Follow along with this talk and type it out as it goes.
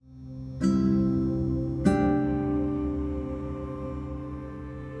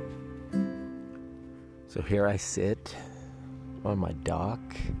So here I sit on my dock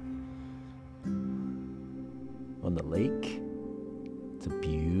on the lake. It's a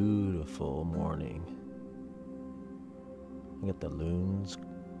beautiful morning. I got the loons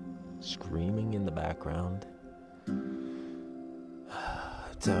screaming in the background.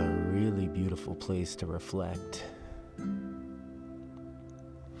 It's a really beautiful place to reflect.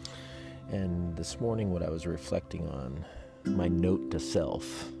 And this morning what I was reflecting on, my note to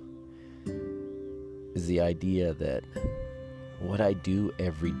self, is the idea that what I do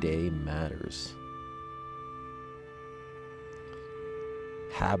every day matters.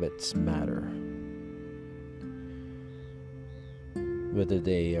 Habits matter. Whether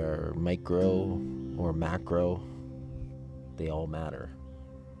they are micro or macro, they all matter.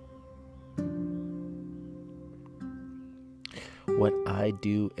 What I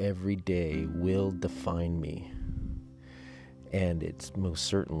do every day will define me, and it most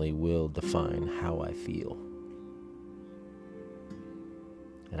certainly will define how I feel.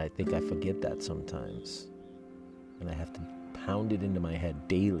 And I think I forget that sometimes, and I have to pound it into my head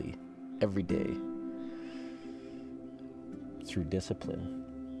daily, every day, through discipline.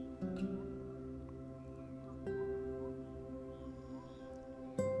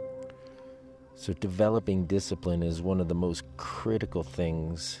 So developing discipline is one of the most critical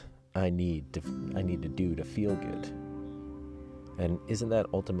things I need to do to feel good. And isn't that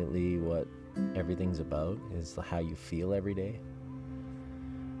ultimately what everything's about, is how you feel every day?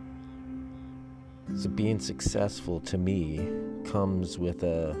 So being successful to me comes with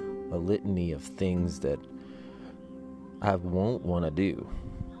a litany of things that I won't want to do,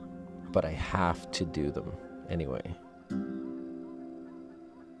 but I have to do them anyway.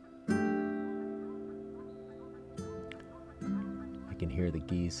 I can hear the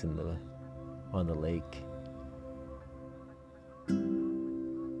geese on the lake.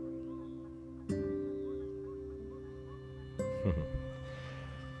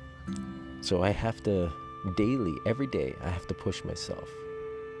 So I have to daily, every day, I have to push myself.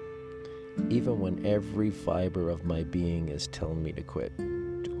 Even when every fiber of my being is telling me to quit,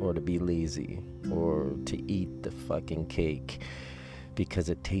 or to be lazy, or to eat the fucking cake because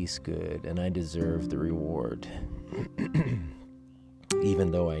it tastes good and I deserve the reward.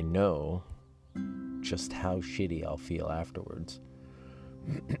 Even though I know just how shitty I'll feel afterwards.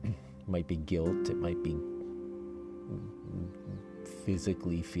 It might be guilt, it might be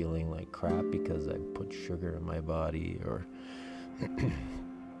physically feeling like crap because I put sugar in my body, or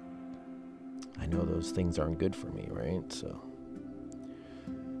I know those things aren't good for me, right? So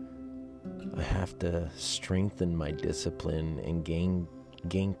I have to strengthen my discipline and gain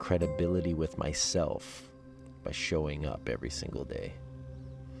credibility with myself by showing up every single day.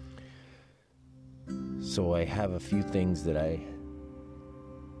 So I have a few things that I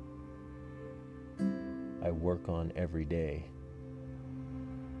work on every day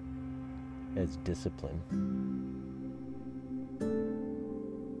as discipline.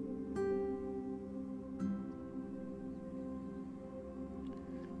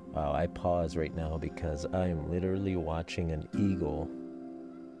 Wow, I pause right now because I am literally watching an eagle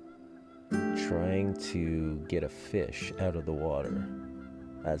trying to get a fish out of the water.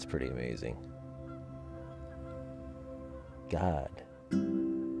 That's pretty amazing. God,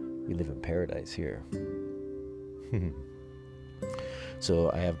 we live in paradise here.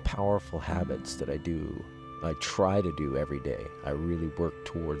 So I have powerful habits that I try to do every day. I really work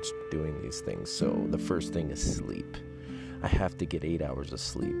towards doing these things. So the first thing is sleep. I have to get 8 hours of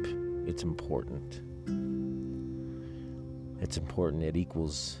sleep. It's important. It's important. It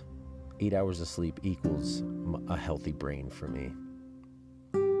equals 8 hours of sleep equals a healthy brain for me.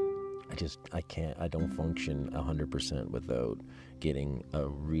 I don't function 100% without getting a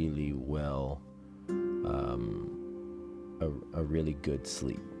really a really good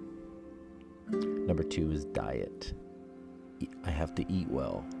sleep. Number 2 is diet. I have to eat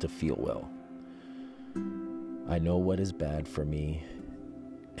well to feel well. I know what is bad for me,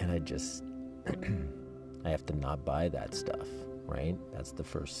 and I have to not buy that stuff, right? That's the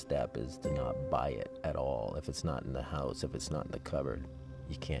first step, is to not buy it at all. If it's not in the house, if it's not in the cupboard,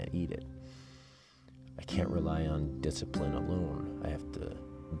 you can't eat it. I can't rely on discipline alone. I have to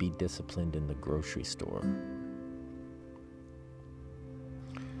be disciplined in the grocery store.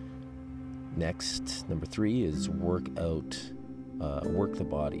 Next, number 3 is work the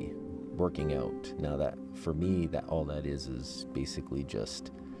body, working out. Now that, for me, that all that is basically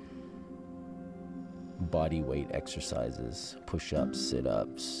just body weight exercises, push-ups,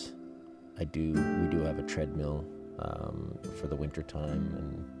 sit-ups. We do have a treadmill for the winter time,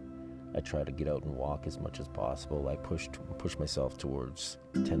 and I try to get out and walk as much as possible. I push myself towards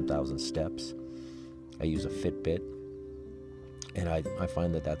 10,000 steps I use a Fitbit, and I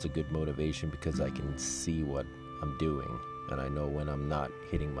find that that's a good motivation because I can see what I'm doing, and I know when I'm not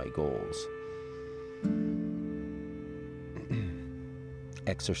hitting my goals.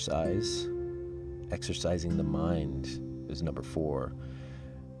 Exercising the mind is number 4.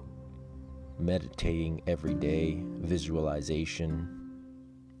 Meditating every day, visualization.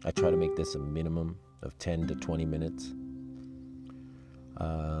 I try to make this a minimum of 10 to 20 minutes.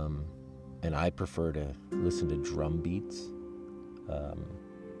 And I prefer to listen to drum beats.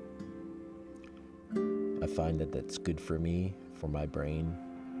 I find that that's good for me, for my brain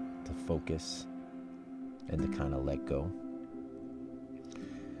to focus and to kind of let go.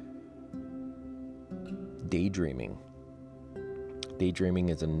 Daydreaming. Daydreaming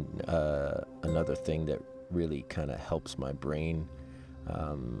is another thing that really kind of helps my brain.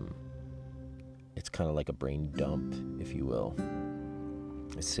 It's kind of like a brain dump, if you will.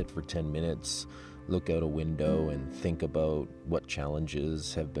 I sit for 10 minutes, look out a window and think about what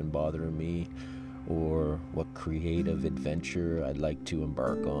challenges have been bothering me or what creative adventure I'd like to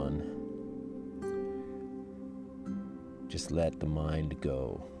embark on. Just let the mind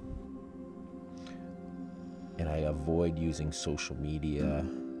go. And I avoid using social media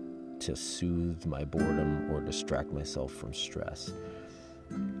to soothe my boredom or distract myself from stress.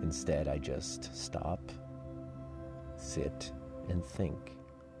 Instead, I just stop, sit, and think.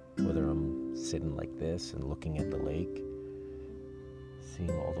 Whether I'm sitting like this and looking at the lake, seeing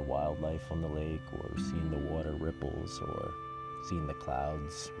all the wildlife on the lake, or seeing the water ripples, or seeing the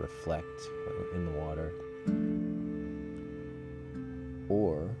clouds reflect in the water.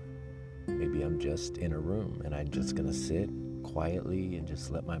 Or maybe I'm just in a room and I'm just going to sit quietly and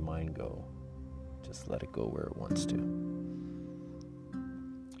just let my mind go. Just let it go where it wants to.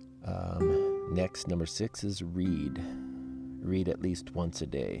 Next, number 6 is read. Read at least once a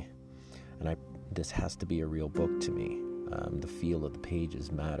day. And this has to be a real book to me. The feel of the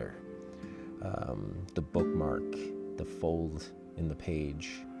pages matter. The bookmark, the fold in the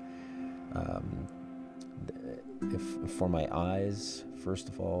page. For my eyes, first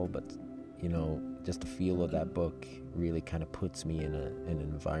of all, but just the feel of that book really kind of puts me in an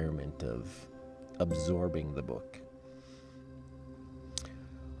environment of absorbing the book.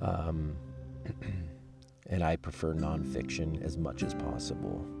 And I prefer nonfiction as much as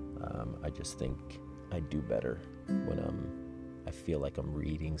possible. I just think I do better when I feel like I'm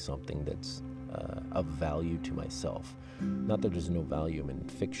reading something that's of value to myself. Not that there's no value in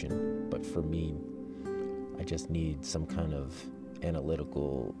fiction, but for me, I just need some kind of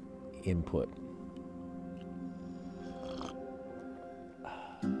analytical input.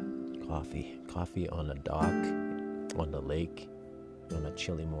 Coffee on a dock, on the lake, on a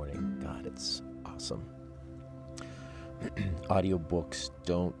chilly morning. God, it's awesome. Audiobooks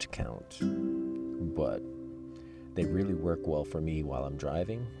don't count, but they really work well for me while I'm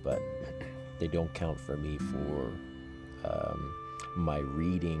driving, but they don't count for me for my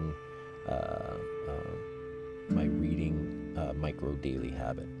reading micro daily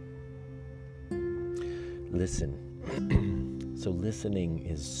habit. Listen. So listening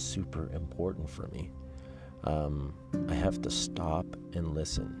is super important for me. I have to stop and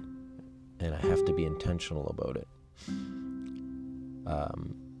listen, and I have to be intentional about it.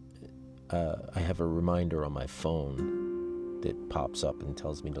 I have a reminder on my phone that pops up and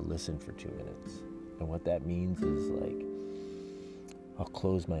tells me to listen for 2 minutes. And what that means is, like, I'll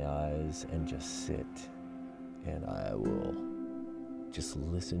close my eyes and just sit, and I will just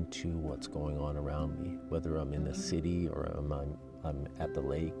listen to what's going on around me, whether I'm in the city or I'm at the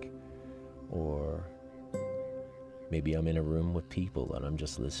lake, or maybe I'm in a room with people and I'm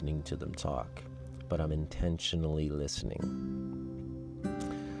just listening to them talk, but I'm intentionally listening.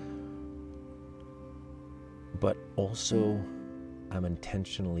 But also, I'm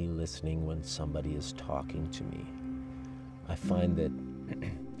intentionally listening when somebody is talking to me. I find that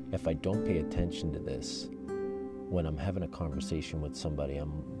if I don't pay attention to this, when I'm having a conversation with somebody,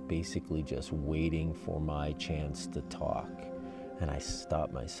 I'm basically just waiting for my chance to talk. And I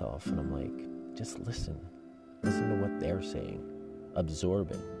stop myself and I'm like, just listen. Listen to what they're saying.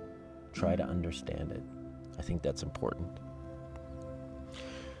 Absorb it. Try to understand it. I think that's important.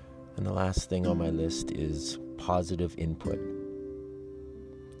 And the last thing on my list is positive input.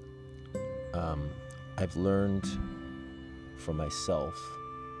 I've learned for myself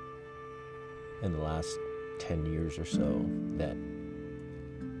in the last 10 years or so that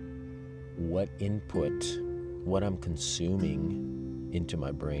what I'm consuming into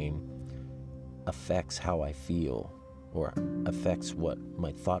my brain affects how I feel, or affects what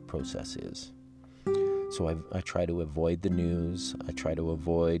my thought process is. So I try to avoid the news. I try to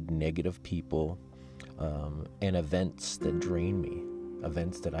avoid negative people. and events that drain me,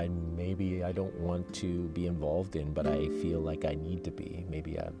 events that I don't want to be involved in, but I feel like I need to be.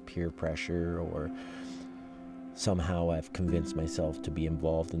 Maybe peer pressure, or somehow I've convinced myself to be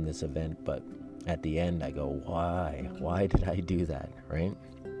involved in this event, but at the end I go, why did I do that, right?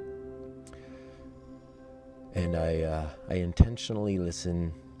 And I intentionally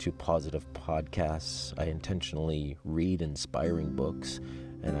listen to positive podcasts. I intentionally read inspiring books,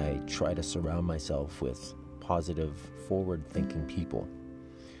 and I try to surround myself with positive, forward-thinking people.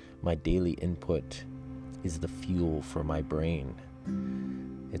 My daily input is the fuel for my brain.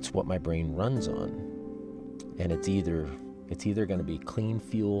 It's what my brain runs on. And it's either going to be clean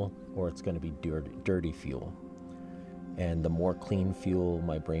fuel, or it's going to be dirty fuel. And the more clean fuel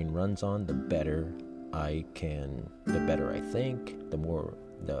my brain runs on, the better I think, the more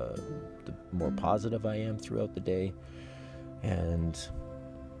positive I am throughout the day. And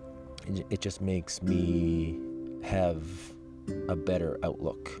it just makes me have a better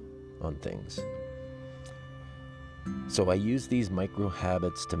outlook on things. So I use these micro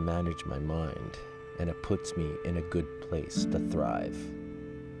habits to manage my mind, and it puts me in a good place to thrive.